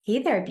Hey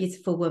there,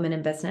 beautiful woman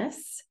in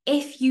business.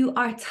 If you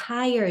are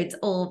tired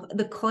of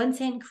the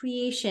content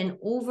creation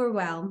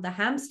overwhelm, the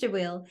hamster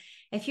wheel,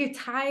 if you're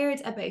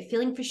tired about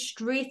feeling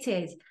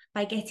frustrated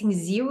by getting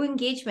zero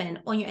engagement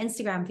on your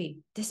Instagram feed,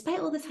 despite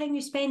all the time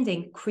you're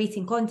spending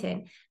creating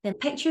content, then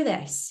picture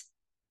this.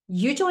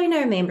 You join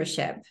our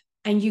membership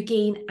and you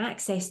gain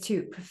access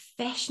to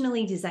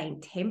professionally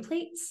designed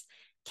templates,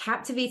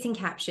 captivating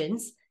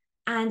captions,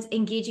 and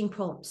engaging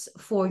prompts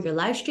for your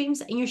live streams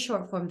and your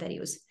short form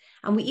videos.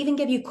 And we even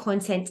give you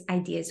content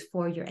ideas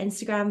for your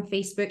Instagram,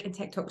 Facebook, and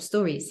TikTok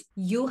stories.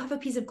 You'll have a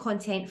piece of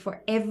content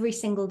for every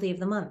single day of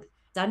the month,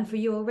 done for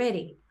you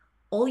already.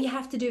 All you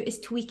have to do is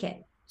tweak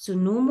it. So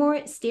no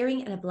more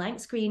staring at a blank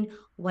screen,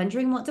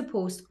 wondering what to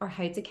post or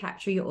how to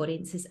capture your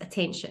audience's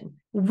attention.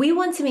 We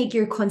want to make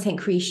your content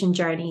creation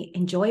journey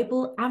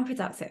enjoyable and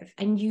productive,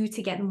 and you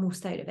to get the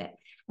most out of it.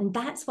 And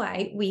that's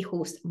why we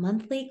host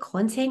monthly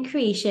content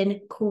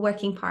creation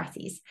co-working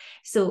parties.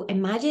 So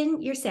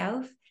imagine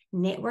yourself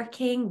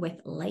networking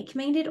with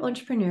like-minded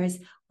entrepreneurs,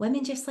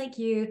 women just like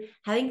you,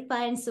 having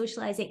fun,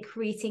 socializing,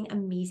 creating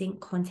amazing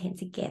content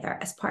together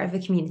as part of a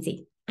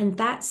community. And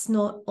that's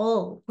not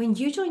all. When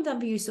you join Done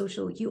For You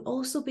Social, you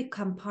also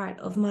become part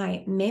of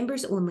my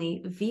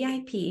members-only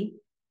VIP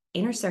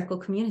Inner Circle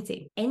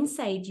community.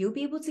 Inside, you'll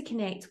be able to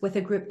connect with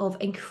a group of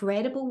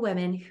incredible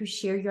women who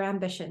share your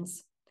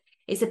ambitions.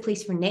 It's a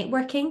place for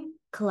networking,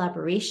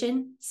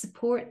 collaboration,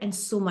 support, and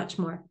so much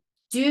more.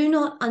 Do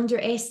not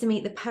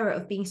underestimate the power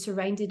of being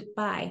surrounded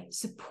by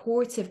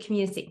supportive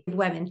community of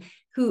women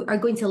who are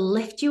going to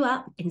lift you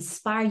up,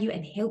 inspire you,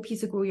 and help you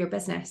to grow your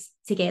business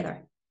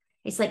together.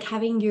 It's like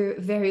having your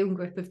very own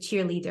group of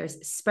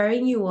cheerleaders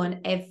spurring you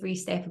on every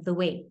step of the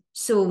way.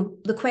 So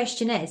the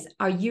question is,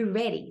 are you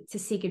ready to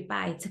say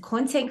goodbye to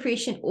content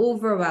creation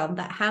overwhelm,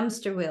 that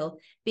hamster wheel,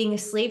 being a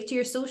slave to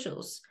your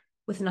socials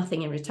with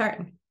nothing in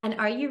return? And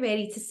are you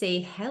ready to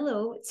say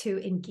hello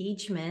to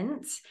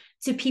engagement,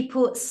 to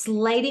people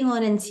sliding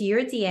on into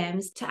your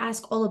DMs to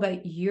ask all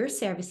about your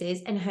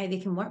services and how they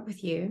can work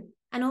with you?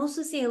 And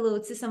also say hello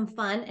to some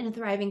fun and a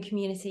thriving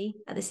community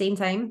at the same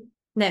time.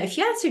 Now, if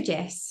you answered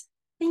yes,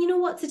 then you know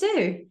what to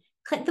do.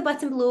 Click the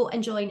button below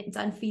and join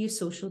Done For You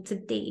Social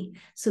today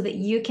so that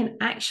you can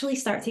actually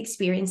start to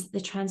experience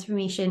the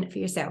transformation for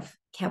yourself.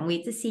 Can't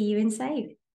wait to see you inside.